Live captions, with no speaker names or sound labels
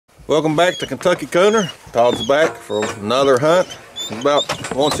Welcome back to Kentucky Cooner. Todd's back for another hunt. About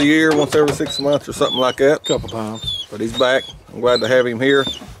once a year, once every 6 months or something like that. Couple times. But he's back. I'm glad to have him here.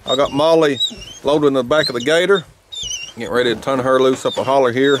 I got Molly loaded in the back of the gator. Getting ready to turn her loose up a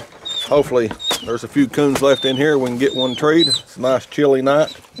holler here. Hopefully there's a few coons left in here. We can get one treed. It's a nice chilly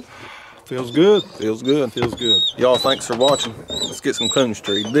night. Feels good. Feels good. Feels good. Y'all, thanks for watching. Let's get some coons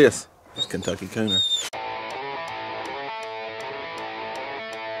treed. This is Kentucky Cooner.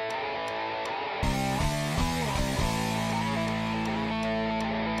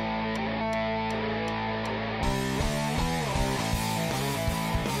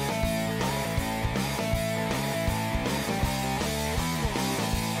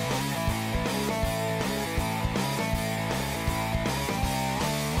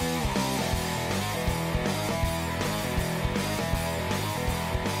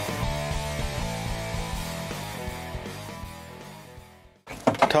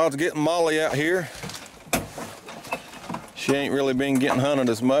 Todd's getting Molly out here. She ain't really been getting hunted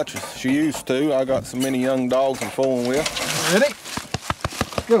as much as she used to. I got so many young dogs I'm fooling with. Ready?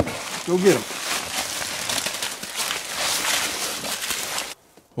 Go get them.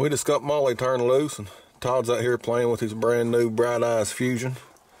 We just got Molly turned loose and Todd's out here playing with his brand new Bright Eyes Fusion.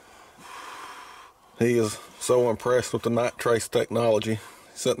 He is so impressed with the night trace technology.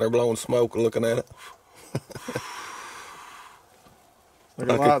 He's sitting there blowing smoke and looking at it. Like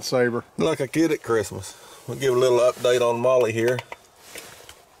a lightsaber. Like a kid at Christmas. We'll give a little update on Molly here.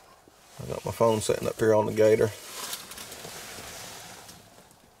 I got my phone sitting up here on the gator.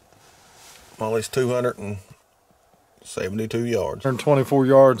 Molly's 272 yards. 124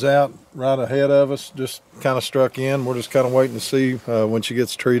 yards out, right ahead of us. Just kind of struck in. We're just kind of waiting to see when she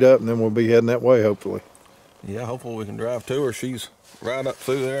gets treed up, and then we'll be heading that way, hopefully. Yeah, hopefully we can drive to her. She's right up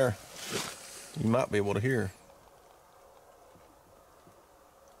through there. You might be able to hear her.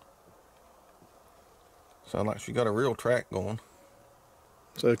 Sound like she got a real track going.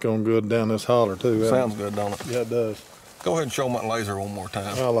 So it's going good down this holler too. Sounds good, don't it? Yeah, it does. Go ahead and show my laser one more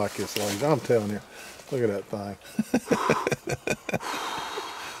time. I like this laser. I'm telling you. Look at that thing.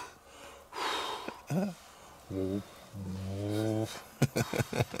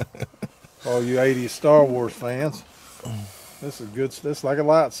 All you 80s Star Wars fans, this is good. This is like a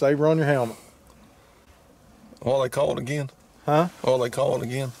lightsaber on your helmet. What they call it again? Huh? What they call it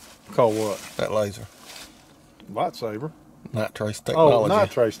again? Call what? That laser. Lightsaber. Night trace technology. Oh,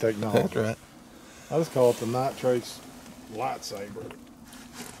 night trace technology. That's right. I just call it the night trace lightsaber.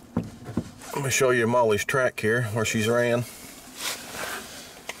 Let me show you Molly's track here, where she's ran.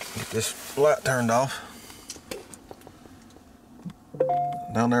 Get this light turned off.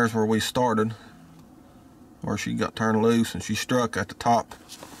 Down there's where we started, where she got turned loose, and she struck at the top.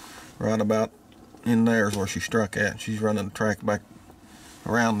 Right about in there is where she struck at. She's running the track back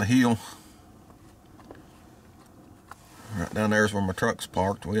around the hill. Right down there's where my truck's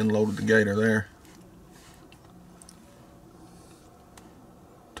parked. We unloaded the gator there.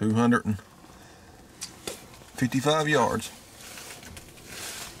 255 yards.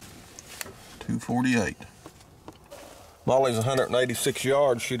 248. Molly's 186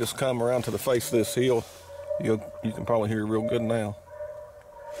 yards. She just come around to the face of this hill. You can probably hear her real good now.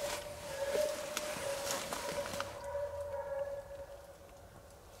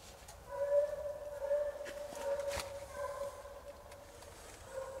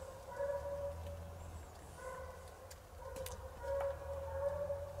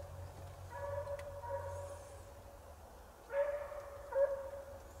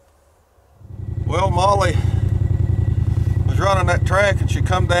 Well, Molly was running that track and she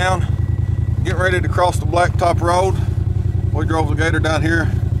come down, getting ready to cross the blacktop road. We drove the gator down here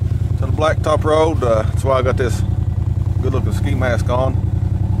to the blacktop road. That's why I got this good looking ski mask on.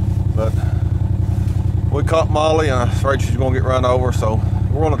 But we caught Molly and I'm afraid she's gonna get run over. So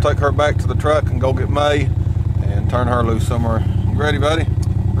we're gonna take her back to the truck and go get May and turn her loose somewhere. You ready, buddy?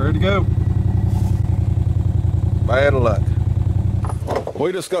 Ready to go. Bad luck.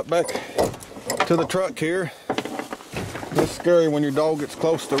 We just got back to the truck here. It's scary when your dog gets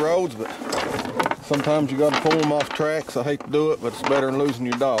close to the roads, but sometimes you got to pull them off tracks. I hate to do it, but it's better than losing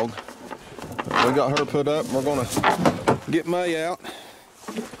your dog. But we got her put up and we're gonna get May out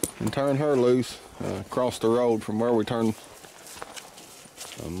and turn her loose across the road from where we turned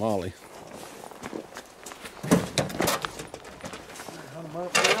Molly.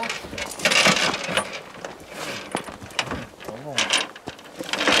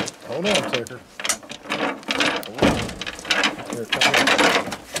 Hold on, Tucker. Here, come here.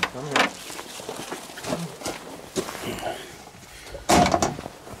 Come here.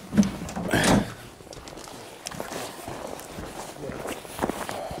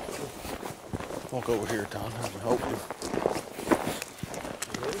 Walk over here, Tom. I can help you.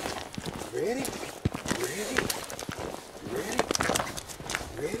 Ready? Ready? Ready?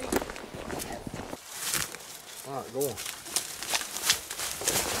 Ready? All right, go on.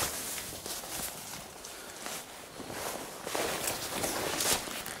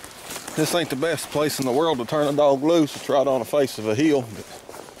 This ain't the best place in the world to turn a dog loose. It's right on the face of a hill. But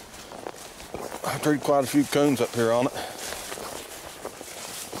I've treated quite a few coons up here on it.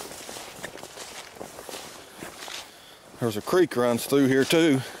 There's a creek runs through here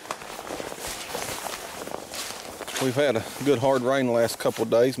too. We've had a good hard rain the last couple of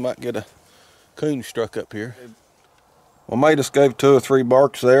days. Might get a coon struck up here. Well, Matus gave 2 or 3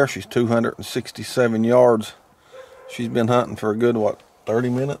 barks there. She's 267 yards. She's been hunting for a good, what, 30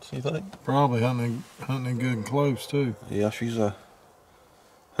 minutes, you think? Probably hunting good and close too. Yeah, she's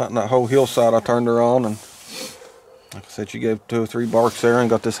hunting that whole hillside. I turned her on, and like I said, she gave 2 or 3 barks there and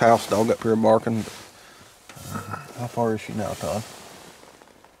got this house dog up here barking. How far is she now, Todd?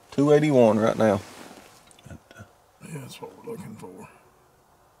 281 right now. Yeah, that's what we're looking for.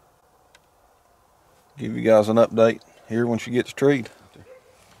 Give you guys an update here when she gets treed.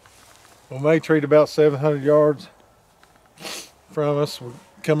 Well, May treed about 700 yards from us. We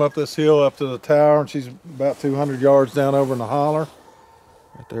come up this hill up to the tower, and she's about 200 yards down over in the holler.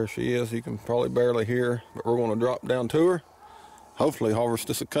 Right there she is. You can probably barely hear her, but we're going to drop down to her. Hopefully harvest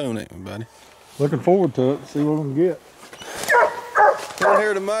us a coon, ain't we, buddy? Looking forward to it. See what we can get. Down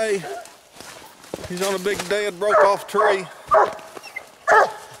here to May. He's on a big dead, broke off tree.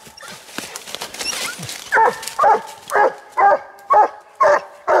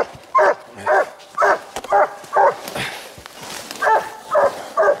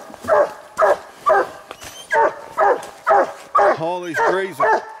 All these trees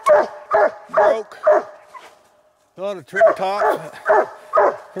are broke. A lot of tree tops.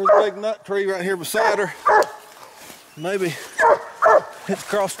 There's a big nut tree right here beside her. Maybe it's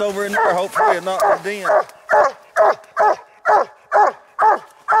crossed over in there, hopefully it not the den.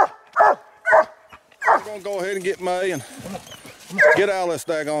 We're gonna go ahead and get May and get out of this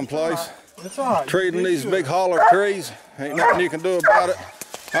daggone place. It's all right. Treating these big holler trees, ain't nothing you can do about it.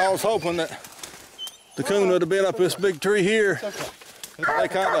 I was hoping that the coon would have been up this big tree here. They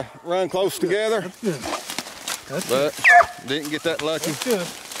kind of run close together. That's good. But didn't get that lucky. That's good.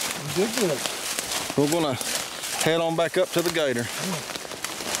 You did good. We're gonna head on back up to the gator.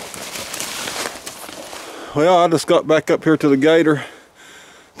 Well, I just got back up here to the gator.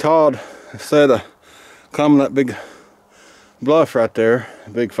 Todd said climbing that big bluff right there,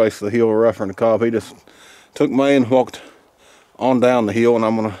 big face of the hill, rougher than the cob. He just took me and walked on down the hill, and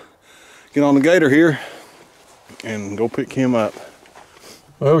I'm gonna get on the gator here and go pick him up.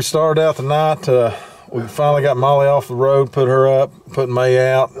 Well, we started out the night. We finally got Molly off the road, put her up, put May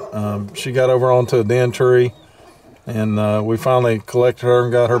out. She got over onto a den tree, and we finally collected her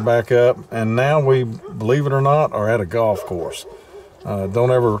and got her back up. And now we, believe it or not, are at a golf course. Don't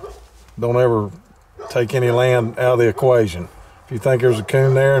ever take any land out of the equation. If you think there's a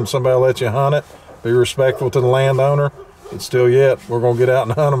coon there and somebody will let you hunt it, be respectful to the landowner. But still yet, we're going to get out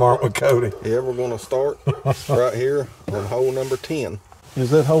and hunt them, aren't we, Cody? Yeah, we're going to start right here on hole number 10. Is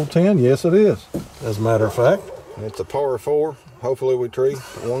that hole 10? Yes, it is. As a matter of fact. It's a par 4. Hopefully we tree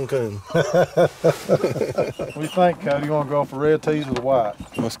 1 coon. What do you think, Cody? You want to go off the red tees or the white?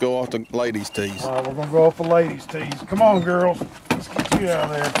 Let's go off the ladies' tees. All right, we're going to go off the ladies' tees. Come on, girls. Let's get you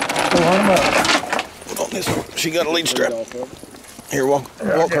out of there. Let's go hunt them up. Put on this one. She got a lead strap. Here, walk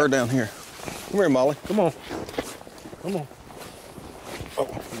her down here. Come here, Molly. Come on. Come on. Oh.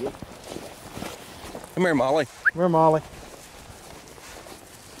 Come here, Molly. Come here, Molly.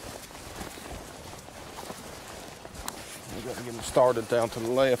 We got to get them started down to the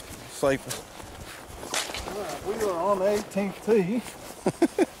left, safest. All right, we are on the 18th tee.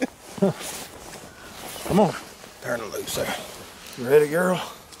 Come on. Turn it loose there. You ready, girl?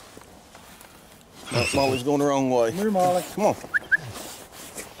 Oh, Molly's going the wrong way. Come here, Molly. Come on.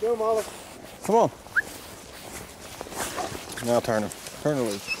 Go, Molly. Come on. Now turn her. Turn her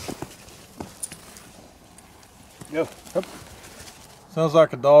loose. Go. Up. Sounds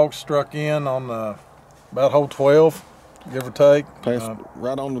like a dog struck in on about hole 12, give or take.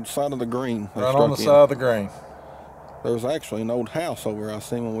 Right on the side of the green. Right on the side of the green. There was actually an old house over I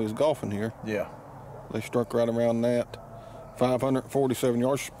seen when we was golfing here. Yeah. They struck right around that. 547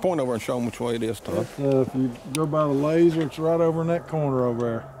 yards. Point over and show them which way it is, Todd. If you go by the laser, it's right over in that corner over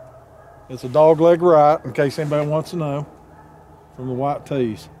there. It's a dog leg right, in case anybody wants to know, from the white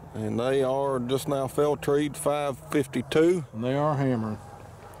tees. And they are just now fell treed 552. And they are hammering.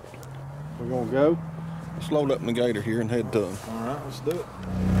 We're gonna go. Let's load up in the gator here and head to them. All right, let's do it.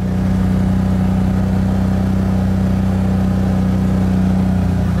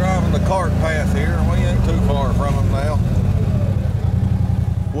 cart path here. We ain't too far from them now.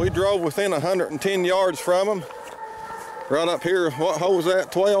 We drove within 110 yards from them. Right up here, what hole was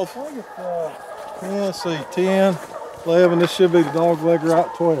that, 12? I think it's, yeah, let's see, 10, 11, this should be the dog leg right,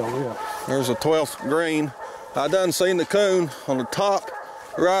 12, yeah. There's a 12th green. I done seen the coon on the top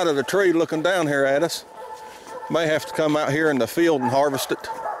right of the tree looking down here at us. May have to come out here in the field and harvest it.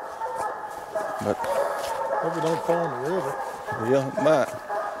 But hope we don't fall in the river. yeah, it might.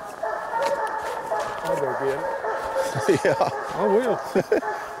 I'll go get it. Yeah. I will.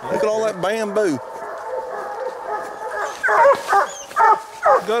 Look at all that bamboo.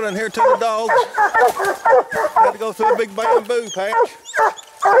 Got in here to the dogs. Had to go through a big bamboo patch.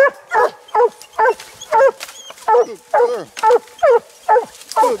 Good girl.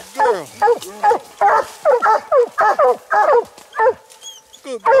 Good girl.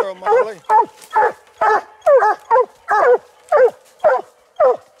 Good girl, Molly.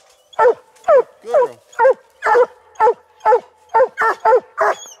 Girl.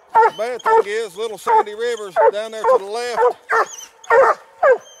 The bad thing is, little Sandy River's down there to the left.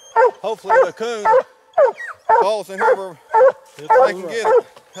 Hopefully the coon falls in here where they can get it.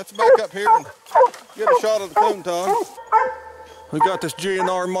 Let's back up here and get a shot of the coon, Tom. We got this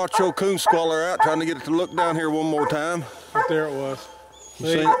GNR macho coon squaller out, trying to get it to look down here one more time. Right there it was. You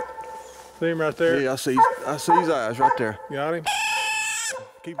see it? See him right there? Yeah, I see his eyes right there. Got him?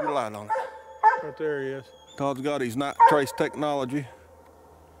 Keep your light on it. Right there he is. Todd's got his night trace technology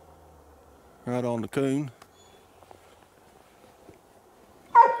right on the coon.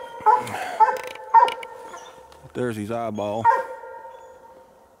 There's his eyeball.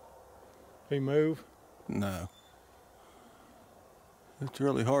 He move? No. It's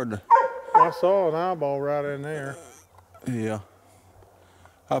really hard to... I saw an eyeball right in there. Yeah.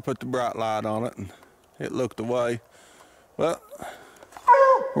 I put the bright light on it and it looked away. Well,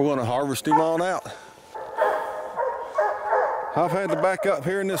 we're gonna harvest him on out. I've had to back up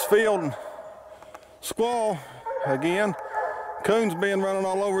here in this field and squall again. Coon's been running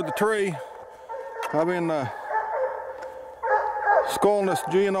all over the tree. I've been squalling this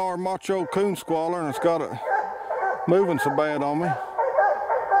GNR macho coon squaller, and it's got it moving so bad on me.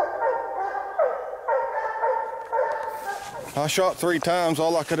 I shot 3 times.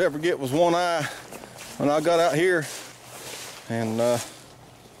 All I could ever get was one eye when I got out here, and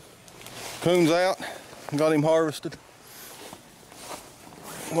coon's out. Got him harvested.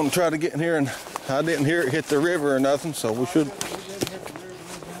 I'm gonna try to get in here, and I didn't hear it hit the river or nothing, so we should.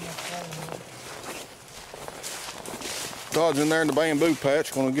 Todd's in there in the bamboo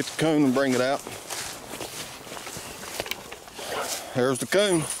patch. Gonna get the coon and bring it out. There's the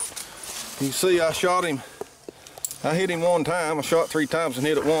coon. You see, I shot him. I hit him 1 time. I shot 3 times and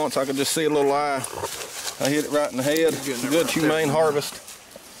hit it once. I could just see a little eye. I hit it right in the head. Good humane harvest.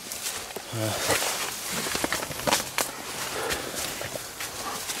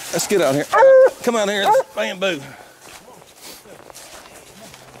 Let's get out here. Come out here, it's bamboo.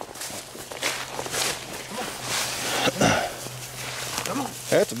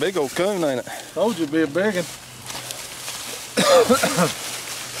 That's a big old coon, ain't it? Told you it'd be a big one.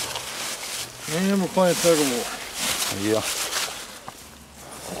 And we're playing tug of war. Yeah.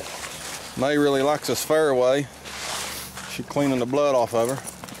 May really likes this fairway. She's cleaning the blood off of her.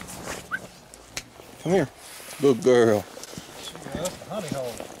 Come here. Good girl. Honey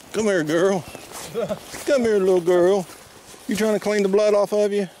hole. Come here, girl. Come here, little girl. You trying to clean the blood off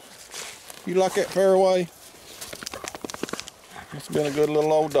of you? You like that fairway? It's been a good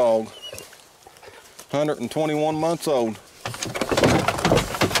little old dog. 121 months old.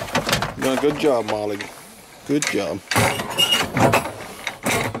 You done a good job, Molly. Good job.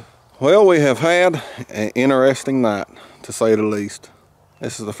 Well, we have had an interesting night, to say the least.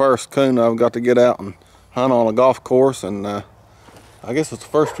 This is the first coon I've got to get out and hunt on a golf course, and I guess it's the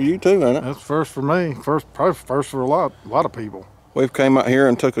first for you too, ain't it? That's first for me. Probably first for a lot of people. We've came out here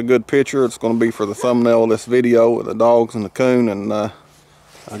and took a good picture. It's going to be for the thumbnail of this video with the dogs and the coon, and I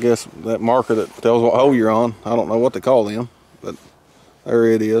guess that marker that tells what hole you're on. I don't know what they call them, but there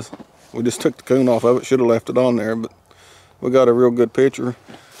it is. We just took the coon off of it. Should have left it on there, but we got a real good picture.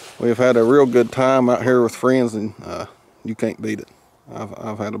 We've had a real good time out here with friends, and you can't beat it.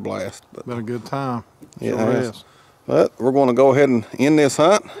 I've had a blast. But been a good time. It has. But we're going to go ahead and end this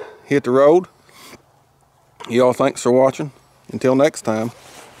hunt, hit the road. Y'all thanks for watching. Until next time,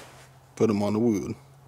 put them on the wood.